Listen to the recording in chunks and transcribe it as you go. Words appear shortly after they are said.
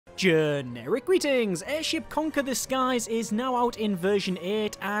Generic greetings! Airship Conquer the Skies is now out in version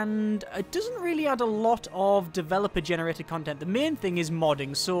 8 and it doesn't really add a lot of developer-generated content. The main thing is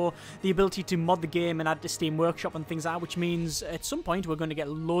modding, so the ability to mod the game and add to Steam Workshop and things like that, which means at some point we're going to get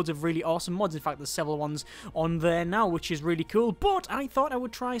loads of really awesome mods. In fact, there's several ones on there now, which is really cool, but I thought I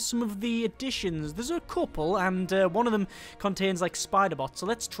would try some of the additions. There's a couple, and one of them contains like spider bots, so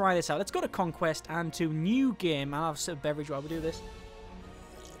let's try this out. Let's go to Conquest and to New Game. I'll have a sip of beverage while we do this.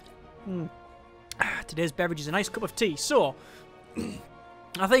 Today's beverage is a nice cup of tea. So,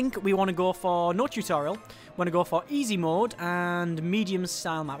 I think we want to go for no tutorial. We want to go for easy mode and medium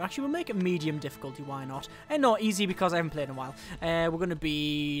style map. Actually, we'll make it medium difficulty. Why not? And no, easy because I haven't played in a while. We're going to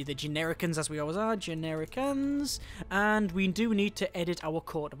be the genericans as we always are. Genericans. And we do need to edit our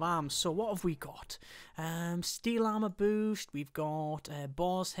coat of arms. So, what have we got? Steel armor boost. We've got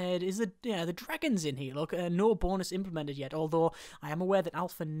boar's head. Is the dragons in here? Look, no bonus implemented yet. Although I am aware that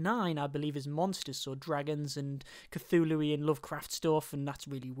Alpha 9, I believe, is monsters. So dragons and Cthulhu and Lovecraft stuff, and that's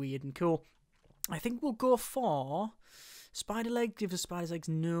really weird and cool. I think we'll go for spider leg. Give us spider legs.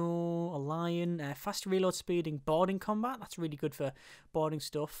 No, a lion. Fast reload speeding, boarding combat. That's really good for boarding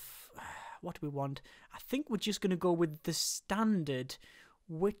stuff. What do we want? I think we're just going to go with the standard,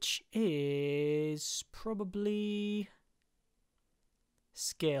 which is probably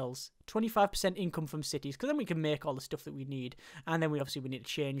scales. 25% income from cities, because then we can make all the stuff that we need. And then we obviously need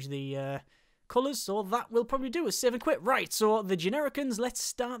to change the colours, so that will probably do. Save and quit. Right, so the genericans, let's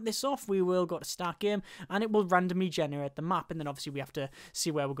start this off. We will go to start game, and it will randomly generate the map, and then obviously we have to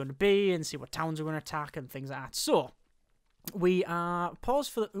see where we're going to be and see what towns we're going to attack and things like that. So we are pause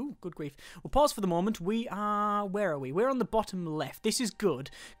for the good grief. We'll pause for the moment. We are, where are we? We're on the bottom left. This is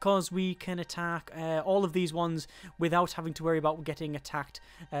good because we can attack all of these ones without having to worry about getting attacked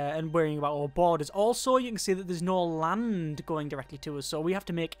and worrying about our borders. Also, you can see that there's no land going directly to us, so we have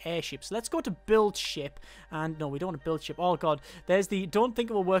to make airships. Let's go to build ship, and no, we don't want to build ship. Oh god, there's the don't think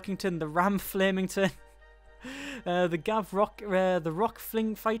of a Workington, the Ram Flamington. The Gav Rock, the Rock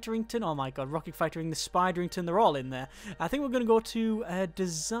Fling Fighterington, oh my god, Rocket Fightering, the Spiderington, they're all in there. I think we're going to go to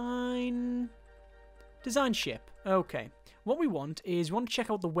design ship. Okay, what we want is we want to check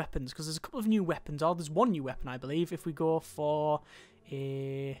out the weapons, because there's a couple of new weapons, or there's one new weapon I believe. If we go for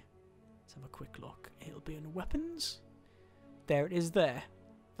a, let's have a quick look, it'll be in weapons. There it is there.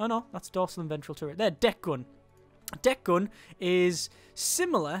 Oh no, that's dorsal and ventral turret. There, deck gun. Deck gun is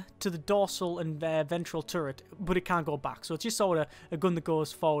similar to the dorsal and ventral turret, but it can't go back. So it's just sort of a gun that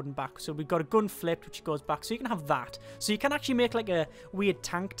goes forward and back. So we've got a gun flipped, which goes back. So you can have that. So you can actually make like a weird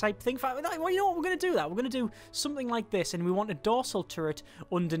tank type thing. Well, you know what? We're going to do that. We're going to do something like this, and we want a dorsal turret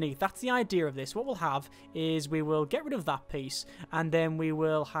underneath. That's the idea of this. What we'll have is we will get rid of that piece, and then we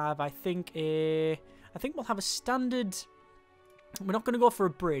will have, I think we'll have a standard. We're not going to go for a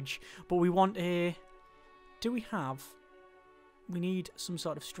bridge, but we want a. Do we have... We need some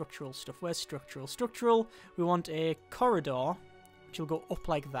sort of structural stuff. Where's structural? Structural, we want a corridor, which will go up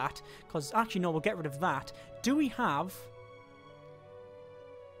like that. Because, actually, no, we'll get rid of that. Do we have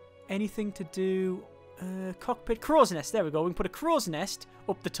anything to do... cockpit? Crow's nest. There we go. We can put a crow's nest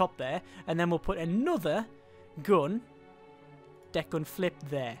up the top there. And then we'll put another gun, deck gun flip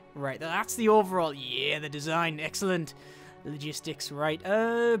there. Right, that's the overall... Yeah, the design. Excellent. Logistics, right.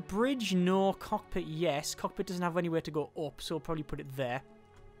 Bridge, no. Cockpit, yes. Cockpit doesn't have anywhere to go up, so we'll probably put it there.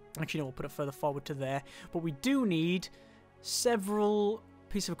 Actually, no, we'll put it further forward to there. But we do need several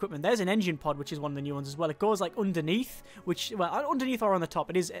pieces of equipment. There's an engine pod, which is one of the new ones as well. It goes like underneath, which, well, underneath or on the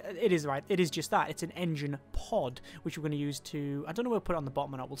top. It is right. It is just that. It's an engine pod, which we're going to use to... I don't know where we'll put it on the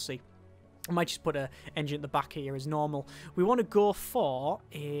bottom or not. We'll see. I might just put an engine at the back here as normal. We want to go for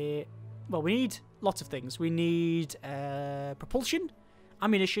a... Well, we need lots of things. We need propulsion,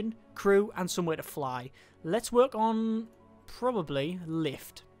 ammunition, crew, and somewhere to fly. Let's work on probably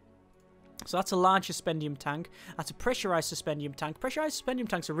lift. So that's a large suspendium tank. That's a pressurized suspendium tank. Pressurized suspendium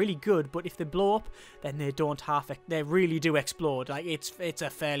tanks are really good, but if they blow up, then they don't they really do explode. Like it's a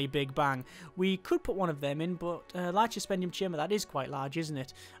fairly big bang. We could put one of them in, but large suspendium chamber, that is quite large, isn't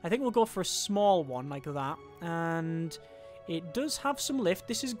it? I think we'll go for a small one like that, and... It does have some lift.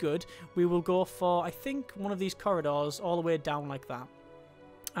 This is good. We will go for, I think, one of these corridors all the way down like that.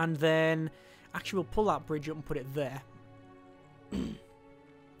 And then, actually, we'll pull that bridge up and put it there.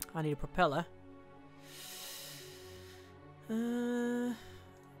 I need a propeller.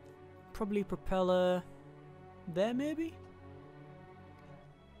 Probably propeller there, maybe?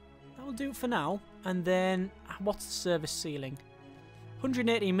 That will do it for now. And then, what's the service ceiling?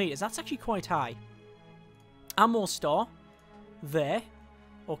 180 meters. That's actually quite high. Ammo store. There.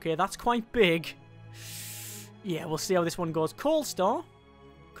 Okay, that's quite big. Yeah, we'll see how this one goes. Coal store.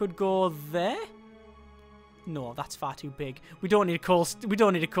 could go there. No, that's far too big. We don't need a coal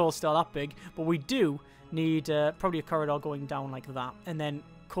store that big, but we do need probably a corridor going down like that, and then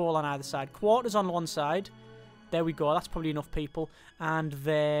coal on either side. Quarters on one side. There we go. That's probably enough people, and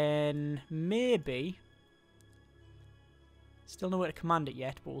then maybe. Still nowhere to command it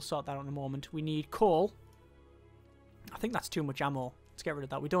yet, but we'll sort that out in a moment. We need coal. I think that's too much ammo. Let's get rid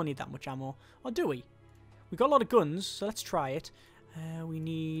of that. We don't need that much ammo, or do we? We've got a lot of guns, so let's try it. We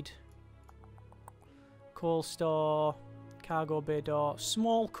need coal store, cargo bay door,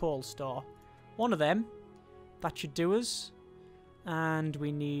 small coal store. One of them. That should do us. And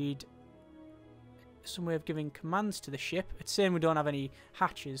we need some way of giving commands to the ship. It's saying we don't have any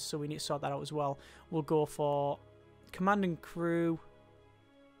hatches, so we need to sort that out as well. We'll go for command and crew.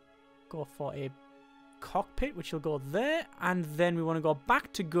 Go for a cockpit, which will go there. And then we want to go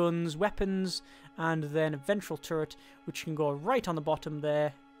back to guns, weapons, and then a ventral turret, which can go right on the bottom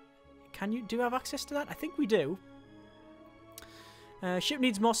there. Do you have access to that? I think we do. Ship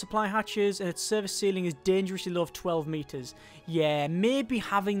needs more supply hatches, and its service ceiling is dangerously low of 12 meters. Yeah, maybe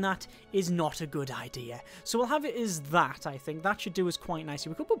having that is not a good idea. So we'll have it as that, I think. That should do us quite nicely.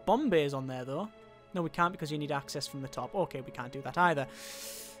 We could put bomb bays on there, though. No, we can't because you need access from the top. Okay, we can't do that either.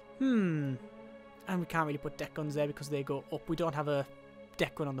 And we can't really put deck guns there because they go up. We don't have a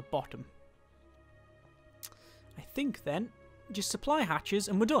deck gun on the bottom. I think, then, just supply hatches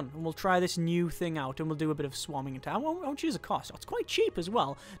and we're done, and we'll try this new thing out and we'll do a bit of swarming into. How much is the cost? Oh, it's quite cheap as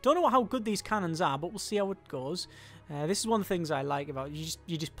well. Don't know how good these cannons are, but we'll see how it goes. This is one of the things I like about it.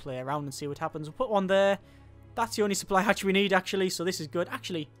 You just play around and see what happens. We'll put one there. That's the only supply hatch we need, actually, so this is good.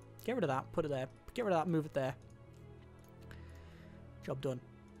 Actually, get rid of that, put it there. Get rid of that, move it there. Job done.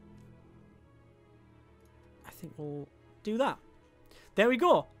 I think we'll do that. There we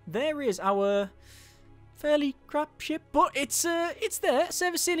go. There is our fairly crap ship, but it's there.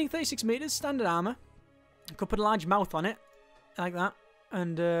 Service ceiling 36 meters, standard armor. Could put a large mouth on it, like that,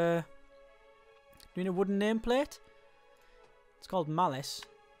 and doing a wooden nameplate. It's called Malice.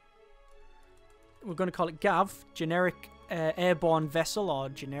 We're going to call it GAV, generic airborne vessel, or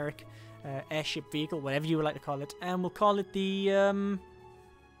generic airship vehicle, whatever you would like to call it, and we'll call it the I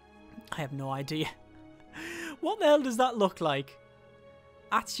have no idea. What the hell does that look like?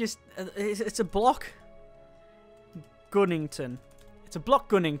 That's just it's a block Gunnington. It's a block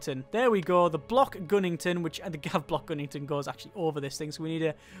Gunnington. There we go. The block Gunnington, which the Gav block Gunnington goes actually over this thing. So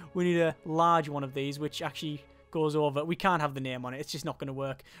we need a large one of these, which actually goes over. We can't have the name on it. It's just not going to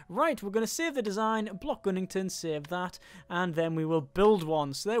work. Right, we're going to save the design. Block Gunnington, save that, and then we will build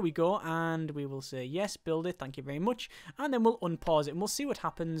one. So there we go, and we will say yes, build it. Thank you very much, and then we'll unpause it, and we'll see what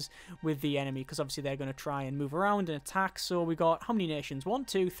happens with the enemy, because obviously they're going to try and move around and attack. So we got how many nations? 1,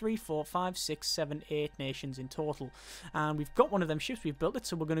 2, 3, 4, 5, 6, 7, 8 nations in total, and we've got one of them ships. We've built it,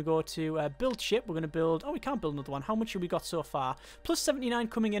 so we're going to go to build ship. We're going to build. Oh, we can't build another one. How much have we got so far? Plus 79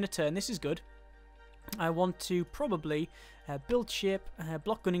 coming in a turn. This is good. I want to probably build ship,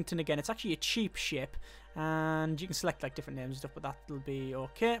 block Gunnington again. It's actually a cheap ship, and you can select like different names and stuff, but that'll be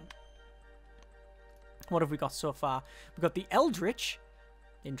okay. What have we got so far? We've got the Eldritch.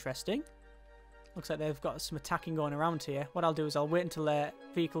 Interesting. Looks like they've got some attacking going around here. What I'll do is I'll wait until their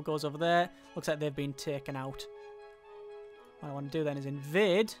vehicle goes over there. Looks like they've been taken out. What I want to do then is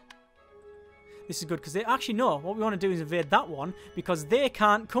invade. This is good because they actually know what we want to do is invade that one, because they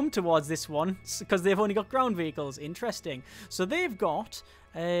can't come towards this one because they've only got ground vehicles. Interesting. So they've got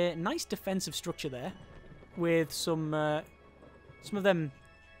a nice defensive structure there with some of them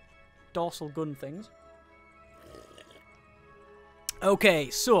dorsal gun things. Okay,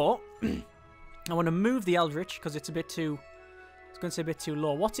 so I want to move the Eldritch because it's a bit too. It's going to say a bit too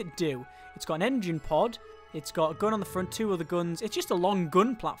low. What's it do? It's got an engine pod. It's got a gun on the front, 2 other guns. It's just a long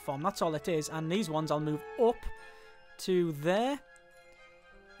gun platform. That's all it is. And these ones I'll move up to there.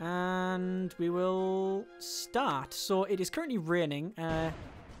 And we will start. So it is currently raining.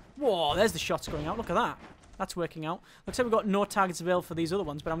 Whoa, there's the shots going out. Look at that. That's working out. Looks like we've got no targets available for these other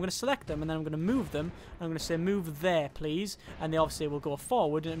ones. But I'm going to select them and then I'm going to move them. I'm going to say move there, please. And they obviously will go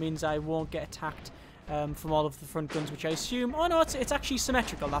forward. And it means I won't get attacked from all of the front guns, which I assume. Oh no, it's actually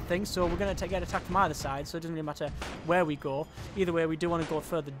symmetrical, that thing. So we're going to get attacked from either side, so it doesn't really matter where we go. Either way, we do want to go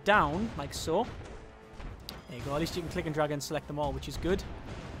further down, like so. There you go. At least you can click and drag and select them all, which is good.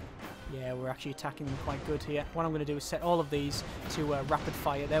 Yeah, we're actually attacking them quite good here. What I'm going to do is set all of these to rapid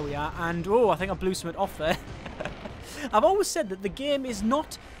fire. There we are. And oh, I think I blew something off there. I've always said that the game is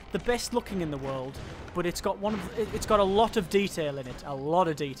not the best looking in the world, but it's got it's got a lot of detail in it. A lot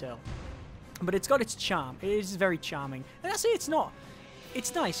of detail. But it's got its charm. It is very charming. And I say it's not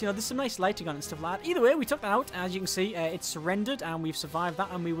it's nice, you know, there's some nice lighting on it and stuff like that. Either way, we took that out. As you can see, it's surrendered and we've survived that,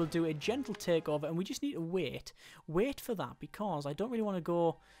 and we will do a gentle takeover, and we just need to wait. Wait for that, because I don't really want to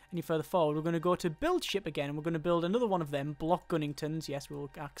go any further forward. We're going to go to build ship again, and we're going to build another one of them, block Gunningtons. Yes, we'll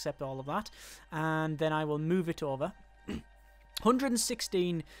accept all of that. And then I will move it over.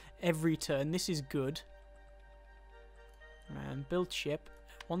 116 every turn. This is good. And build ship.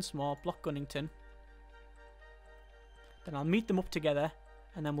 Once more, block Gunnington. Then I'll meet them up together,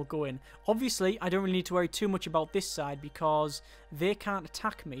 and then we'll go in. Obviously, I don't really need to worry too much about this side, because they can't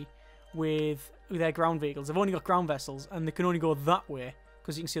attack me with their ground vehicles. They've only got ground vessels, and they can only go that way,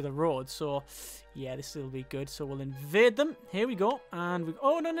 because you can see the road. So, yeah, this will be good. So we'll invade them. Here we go. And we...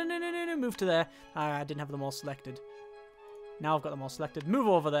 Oh, no, move to there. I didn't have them all selected. Now I've got them all selected. Move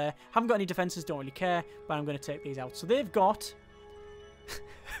over there. Haven't got any defenses, don't really care, but I'm going to take these out. So they've got...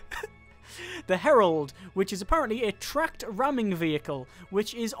 the Herald, which is apparently a tracked ramming vehicle,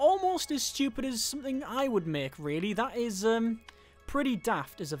 which is almost as stupid as something I would make, really. That is pretty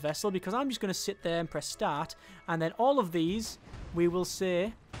daft as a vessel, because I'm just going to sit there and press start, and then all of these, we will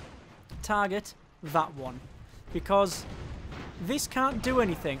say, target that one, because this can't do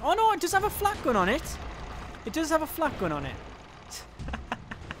anything. Oh no, it does have a flak gun on it. It does have a flak gun on it.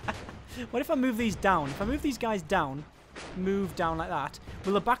 What if I move these down? If I move these guys down, move down like that,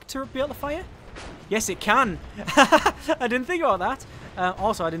 will the back turret be able to fire? Yes, it can. I didn't think about that.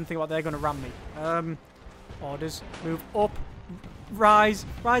 Also, I didn't think about they're going to ram me. Orders, move up, rise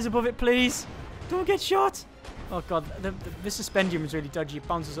above it, please. Don't get shot. Oh god, this suspendium is really dodgy. It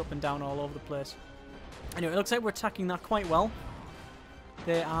bounces up and down all over the place. Anyway, it looks like we're attacking that quite well.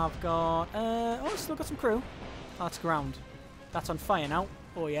 They have got oh, still got some crew. Oh, that's ground. That's on fire now.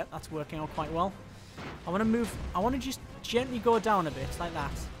 Oh yeah, that's working out quite well. I want to move. I want to just gently go down a bit, like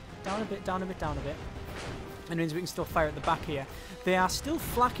that. Down a bit, down a bit, down a bit. And means we can still fire at the back here. They are still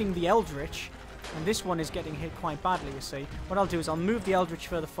flacking the Eldritch, and this one is getting hit quite badly, you see. What I'll do is I'll move the Eldritch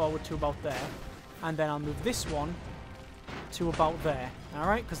further forward to about there, and then I'll move this one to about there.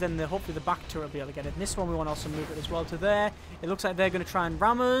 Alright, because then hopefully the back turret will be able to get it. And this one we want to also move it as well to there. It looks like they're going to try and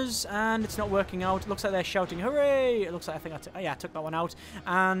ram us, and it's not working out. It looks like they're shouting, hooray! It looks like I took that one out.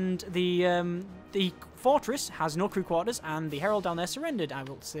 And the fortress has no crew quarters, and the Herald down there surrendered. I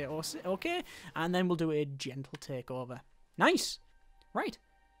will say okay, and then we'll do a gentle takeover. Nice! Right.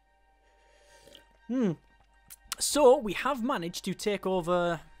 So, we have managed to take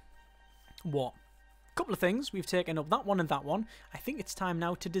over... what? Couple of things. We've taken up that one and that one. I think it's time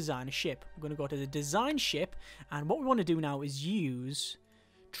now to design a ship. We're going to go to the design ship, and what we want to do now is use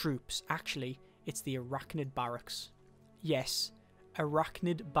troops. Actually, it's the Arachnid Barracks. Yes,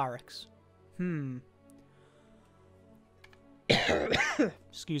 Arachnid Barracks.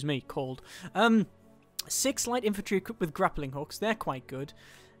 Excuse me, cold. 6 light infantry equipped with grappling hooks. They're quite good.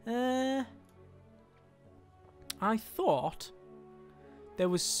 I thought there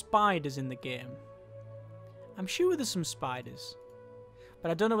was spiders in the game. I'm sure there's some spiders,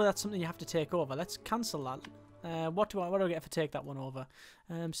 but I don't know whether that's something you have to take over. Let's cancel that. What do I get if I take that one over?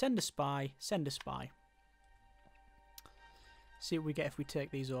 Send a spy. Send a spy. See what we get if we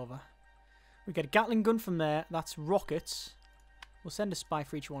take these over. We get a Gatling gun from there. That's rockets. We'll send a spy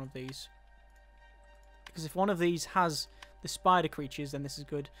for each one of these, because if one of these has the spider creatures, then this is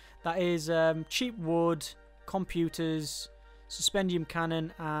good. That is cheap wood, computers, suspendium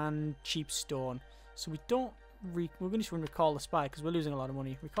cannon, and cheap stone. So we don't... we're going to just recall the spy, because we're losing a lot of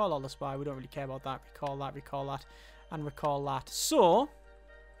money. Recall all the spy. We don't really care about that. Recall that, and recall that. So,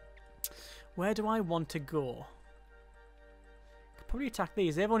 where do I want to go? Could probably attack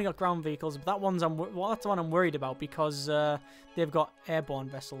these. They've only got ground vehicles, but that's the one I'm worried about, because they've got airborne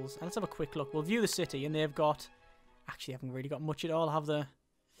vessels. And let's have a quick look. We'll view the city, and they've got... actually, they haven't really got much at all, have they?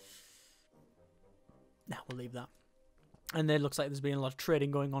 Nah, we'll leave that. And there looks like there's been a lot of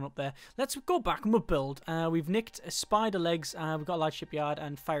trading going on up there. Let's go back and we'll build. We've nicked spider legs, we've got a large shipyard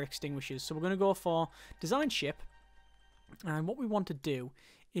and fire extinguishers. So we're going to go for design ship. And what we want to do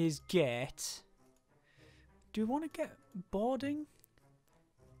is get... do we want to get boarding?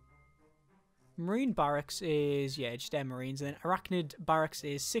 Marine barracks is, yeah, just air marines. And then Arachnid barracks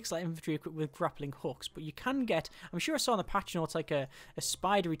is 6 light infantry equipped with grappling hooks. But you can get, I'm sure I saw in the patch notes, like a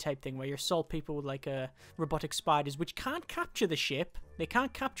spidery type thing where you assault people with like robotic spiders, which can't capture the ship. They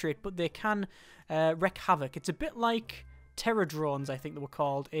can't capture it, but they can wreak havoc. It's a bit like terror drones, I think they were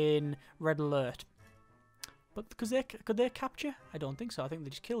called, in Red Alert. But could they capture? I don't think so. I think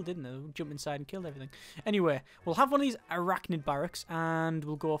they just killed, didn't they? They jumped inside and killed everything. Anyway, we'll have one of these Arachnid barracks, and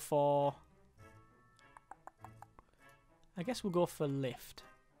we'll go for... I guess we'll go for lift.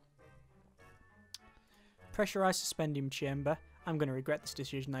 Pressurized suspendium chamber. I'm going to regret this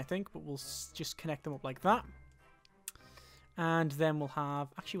decision, I think, but we'll just connect them up like that. And then we'll have...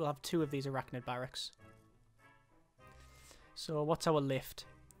 Actually, we'll have 2 of these arachnid barracks. So, what's our lift?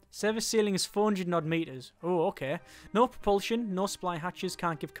 Service ceiling is 400 odd meters. Oh, okay. No propulsion, no supply hatches,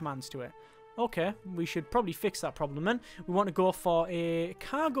 can't give commands to it. Okay, we should probably fix that problem then. We want to go for a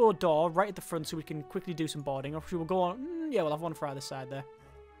cargo door right at the front so we can quickly do some boarding. Or we'll go on... yeah, we'll have one for either side there.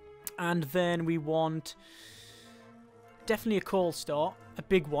 And then we want... definitely a coal store. A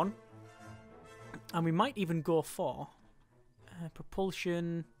big one. And we might even go for...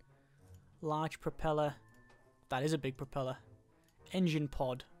 propulsion... large propeller. That is a big propeller. Engine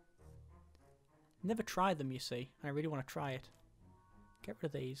pod. Never tried them, you see. I really want to try it. Get rid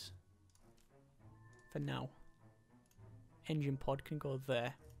of these. For now. Engine pod can go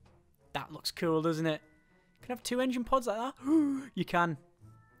there. That looks cool, doesn't it? Can I have 2 engine pods like that? You can.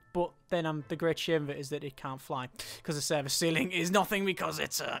 But then the great shame of it is that it can't fly. Because the service ceiling is nothing because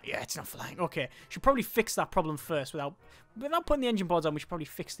it's... yeah, it's not flying. Okay. Should probably fix that problem first without putting the engine pods on. We should probably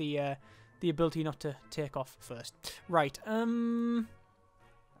fix the ability not to take off first. Right.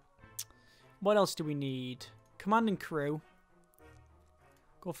 What else do we need? Command and crew.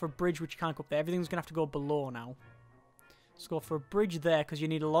 Go for a bridge which can't go up there. Everything's going to have to go below now. Let's go for a bridge there because you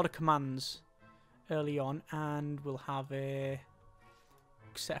need a lot of commands early on. And we'll have a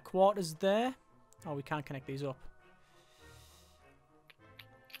set of quarters there. Oh, we can't connect these up.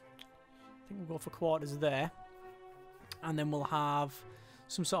 I think we'll go for quarters there. And then we'll have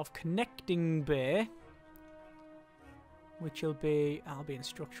some sort of connecting bay. Which will be... I'll be in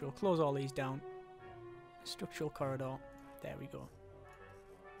structural. Close all these down. Structural corridor. There we go.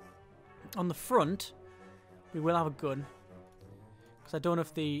 On the front, we will have a gun. Because I don't know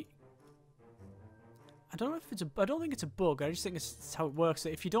if the... I don't know if it's a... I don't think it's a bug. I just think it's how it works.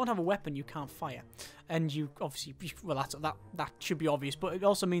 That if you don't have a weapon, you can't fire. And you obviously... Well, that should be obvious. But it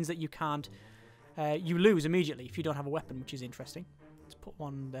also means that you can't... you lose immediately if you don't have a weapon, which is interesting. Let's put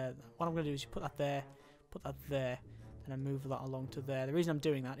one there. What I'm going to do is put that there. Put that there. And I move that along to there. The reason I'm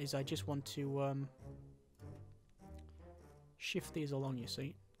doing that is I just want to... shift these along, you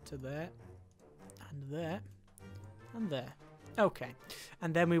see. To there. And there. And there. Okay.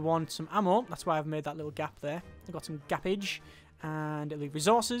 And then we want some ammo. That's why I've made that little gap there. I've got some gappage. And it'll be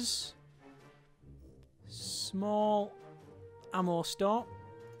resources. Small ammo store.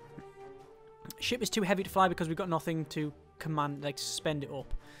 Ship is too heavy to fly because we've got nothing to command, like suspend it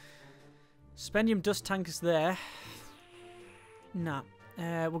up. Spendium dust tank is there. Nah.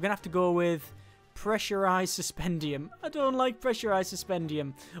 We're going to have to go with pressurized suspendium. I don't like pressurized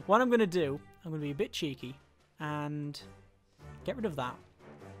suspendium. What I'm going to do, I'm going to be a bit cheeky and get rid of that.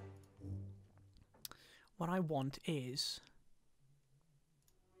 What I want is...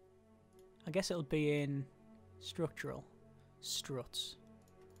 I guess it'll be in structural. Struts.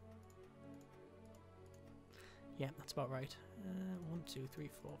 Yeah, that's about right. 1, 2, 3,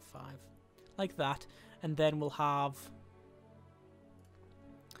 4, 5. Like that. And then we'll have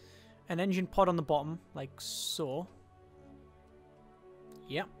an engine pod on the bottom, like so.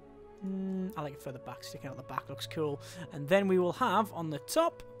 Yep. I like it further back, sticking out the back, looks cool. And then we will have on the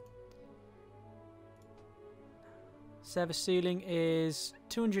top, service ceiling is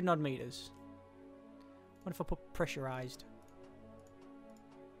 200 odd meters. What if I put pressurized?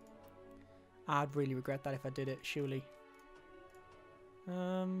 I'd really regret that if I did it, surely.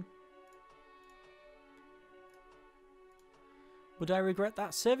 Would I regret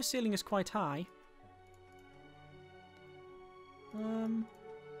that? Service ceiling is quite high.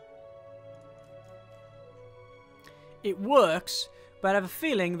 It works, but I have a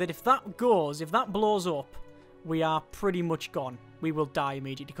feeling that if that blows up, we are pretty much gone. We will die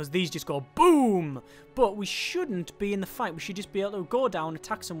immediately because these just go boom! But we shouldn't be in the fight. We should just be able to go down,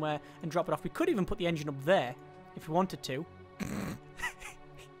 attack somewhere, and drop it off. We could even put the engine up there if we wanted to.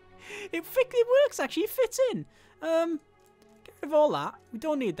 It works, actually. It fits in. Get rid of all that. We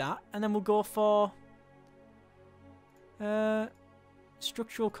don't need that. And then we'll go for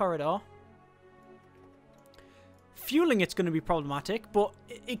structural corridor. Fueling it's going to be problematic, but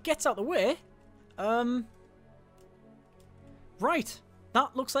it gets out the way. Right.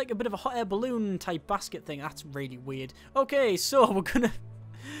 That looks like a bit of a hot air balloon type basket thing. That's really weird. Okay, so we're going to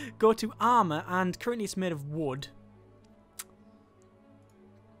go to armor, and currently it's made of wood.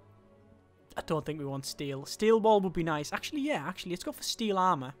 I don't think we want steel. Steel wall would be nice. Actually, yeah, let's go for steel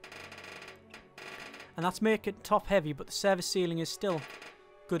armor. And that's make it top heavy, but the service ceiling is still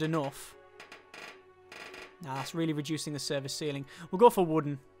good enough. Nah, that's really reducing the service ceiling. We'll go for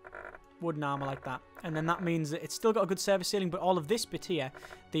wooden. Wooden armor like that. And then that means that it's still got a good service ceiling, but all of this bit here,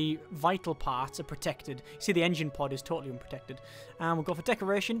 the vital parts are protected. You see the engine pod is totally unprotected. And we'll go for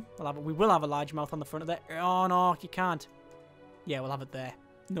decoration. We will have a large mouth on the front of that. Oh no, you can't. Yeah, we'll have it there.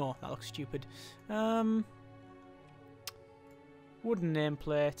 No, that looks stupid. Wooden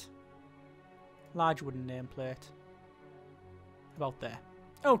nameplate. Large wooden nameplate. About there.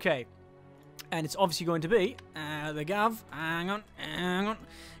 Okay. And it's obviously going to be the Gav. Hang on.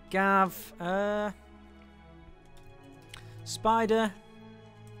 Gav. Spider.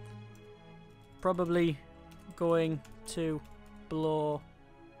 Probably going to blow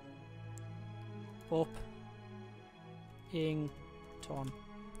up Ington.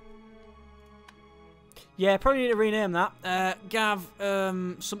 Yeah, probably need to rename that. Gav,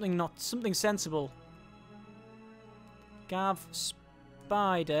 something sensible. Gav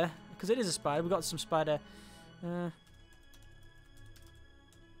Spider, because it is a spider. We've got some spider.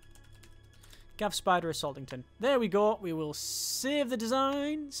 Gav Spider Assaultington. There we go. We will save the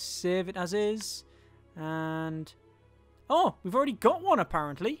design. Save it as is. And... oh, we've already got one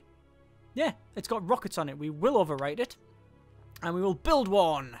apparently. Yeah, it's got rockets on it. We will overwrite it. And we will build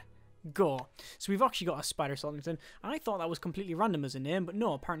one. Go. So we've actually got a Spider Assaultington. I thought that was completely random as a name, but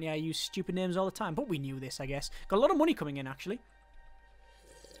no, apparently I use stupid names all the time. But we knew this, I guess. Got a lot of money coming in, actually.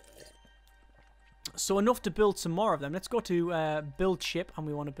 So enough to build some more of them. Let's go to build ship, and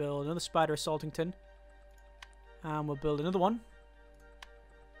we want to build another Spider Assaultington. And we'll build another one.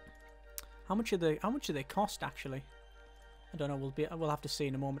 How much do they cost, actually? I don't know. We'll have to see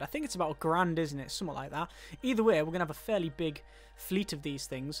in a moment. I think it's about $1,000, isn't it? Something like that. Either way, we're gonna have a fairly big fleet of these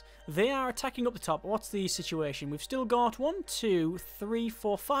things. They are attacking up the top. What's the situation? We've still got 1, 2, 3,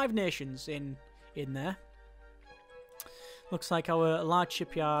 4, 5 nations in there. Looks like our large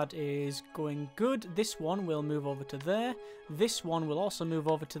shipyard is going good. This one will move over to there. This one will also move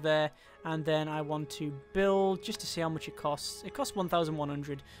over to there. And then I want to build, just to see how much it costs. It costs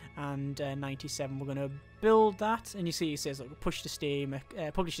 1,197. We're going to build that. And you see it says like, push to Steam,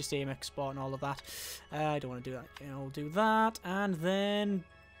 publish to Steam, export and all of that. I don't want to do that. I'll do that. And then...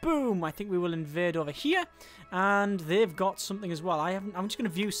 boom! I think we will invade over here, and they've got something as well. I'm just going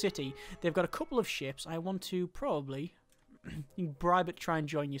to view city. They've got a couple of ships. I want to probably you bribe it, try and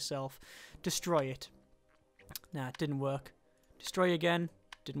join yourself. Destroy it. Nah, it didn't work. Destroy again.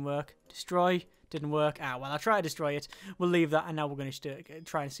 Didn't work. Destroy. Didn't work. Ah, well, I'll try to destroy it. We'll leave that, and now we're going to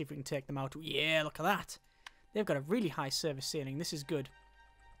try and see if we can take them out. Yeah, look at that. They've got a really high service ceiling. This is good.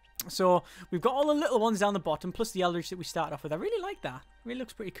 So we've got all the little ones down the bottom, plus the Eldritch that we started off with. I really like that. Really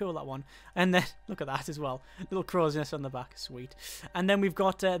looks pretty cool, that one. And then, look at that as well. Little crow's nest on the back. Sweet. And then we've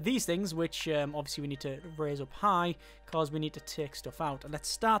got these things, which obviously we need to raise up high, because we need to take stuff out. And let's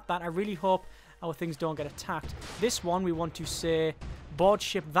start that. I really hope our things don't get attacked. This one, we want to say, board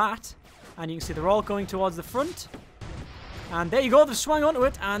ship that. And you can see they're all going towards the front. And there you go. They've swung onto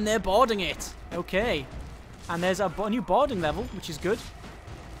it, and they're boarding it. Okay. And there's a new boarding level, which is good.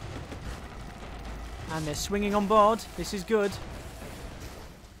 And they're swinging on board. This is good.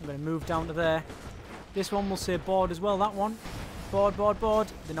 I'm going to move down to there. This one will say board as well, that one. Board, board, board.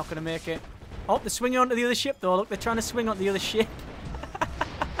 They're not going to make it. Oh, they're swinging onto the other ship, though. Look, they're trying to swing onto the other ship.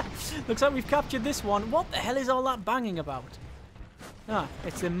 Looks like we've captured this one. What the hell is all that banging about? Ah,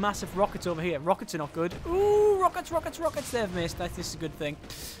 it's the massive rockets over here. Rockets are not good. Ooh, rockets, rockets, rockets. They've missed. This is a good thing.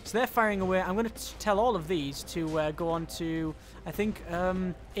 So they're firing away. I'm going to tell all of these to go on to, I think,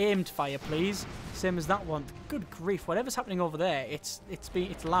 aimed fire, please. Same as that one. Good grief. Whatever's happening over there, it's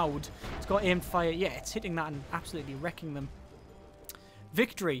loud. It's got aimed fire. Yeah, it's hitting that and absolutely wrecking them.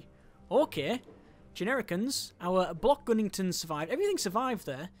 Victory. Okay. Genericans. Our block Gunnington survived. Everything survived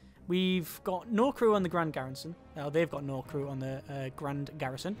there. We've got no crew on the Grand Garrison. They've got no crew on the Grand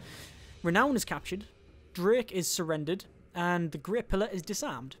Garrison. Renown is captured. Drake is surrendered. And the Great Pillar is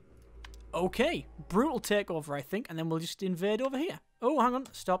disarmed. Okay. Brutal takeover, I think. And then we'll just invade over here. Oh, hang on.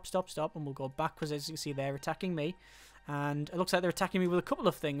 Stop, stop, stop. And we'll go back because, as you can see, they're attacking me. And it looks like they're attacking me with a couple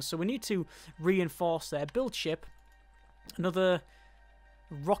of things. So we need to reinforce there. Build ship. Another...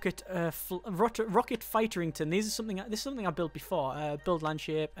 rocket fighterington. This is something I built before. Build land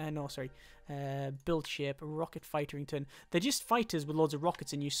ship. Build ship. Rocket fighterington. They're just fighters with loads of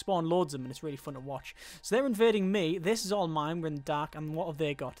rockets, and you spawn loads of them, and it's really fun to watch. So they're invading me. This is all mine. We're in the dark. And what have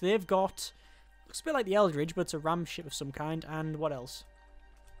they got? They've got, looks a bit like the Eldridge, but it's a ram ship of some kind. And what else?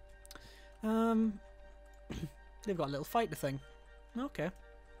 They've got a little fighter thing. Okay.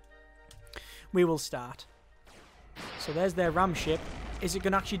 We will start. So there's their ram ship. Is it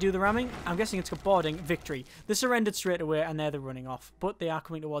going to actually do the ramming? I'm guessing it's got boarding. Victory. They surrendered straight away, and they're running off. But they are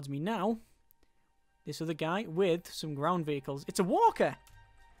coming towards me now. This other guy with some ground vehicles. It's a walker.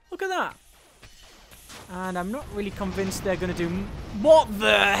 Look at that. And I'm not really convinced they're going to do... What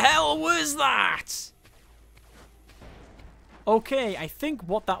the hell was that? Okay, I think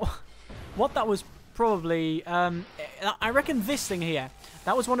what that was probably... I reckon this thing here.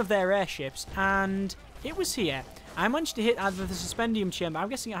 That was one of their airships, and it was here. I managed to hit either the suspendium chamber. I'm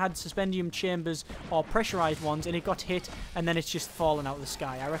guessing it had suspendium chambers or pressurized ones, and it got hit, and then it's just fallen out of the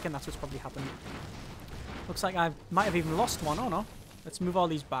sky. I reckon that's what's probably happened. Looks like I might have even lost one. Oh, no. Let's move all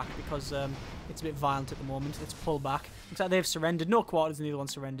these back because it's a bit violent at the moment. Let's pull back. Looks like they've surrendered. No quarters, and the other one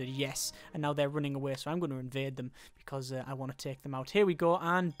surrendered. Yes. And now they're running away, so I'm going to invade them because I want to take them out. Here we go,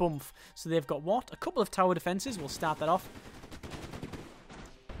 and bump. So they've got what? A couple of tower defenses. We'll start that off.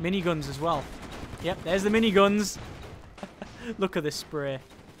 Miniguns as well. Yep, there's the miniguns. Look at this spray.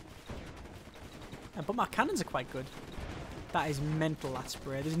 But my cannons are quite good. That is mental, that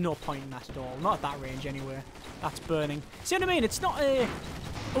spray. There's no point in that at all. Not at that range, anyway. That's burning. See what I mean? It's not a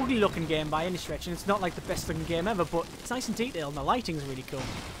ugly-looking game by any stretch, and it's not like the best-looking game ever, but it's nice and detailed, and the lighting's really cool.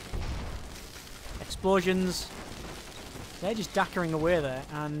 Explosions. They're just dackering away there,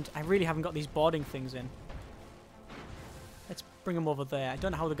 and I really haven't got these boarding things in. Let's bring them over there. I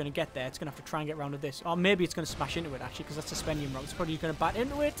don't know how they're going to get there. It's going to have to try and get around with this. Or maybe it's going to smash into it, actually, because that's a suspendium rope. It's probably going to bat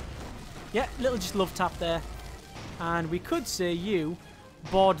into it. Yeah, little just love tap there. And we could say you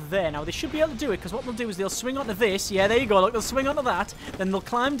board there. Now, they should be able to do it, because what they'll do is they'll swing onto this. Yeah, there you go. Look, they'll swing onto that. Then they'll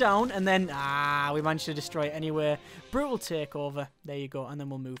climb down, and then... we managed to destroy it anyway. Brutal takeover. There you go. And then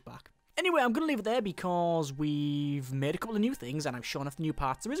we'll move back. Anyway, I'm going to leave it there because we've made a couple of new things and I've shown off the new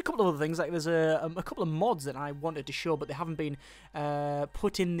parts. There is a couple of other things, like there's a couple of mods that I wanted to show, but they haven't been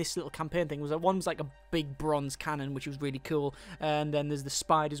put in this little campaign thing. One was like a big bronze cannon, which was really cool, and then there's the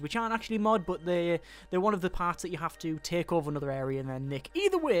spiders, which aren't actually mod, but they're one of the parts that you have to take over another area and then nick.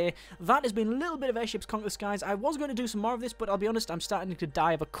 Either way, that has been a little bit of Airships Conquer the Skies. I was going to do some more of this, but I'll be honest, I'm starting to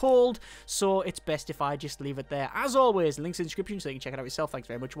die of a cold, so it's best if I just leave it there. As always, links in the description so you can check it out yourself. Thanks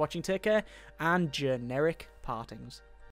very much for watching. Take care, and generic partings.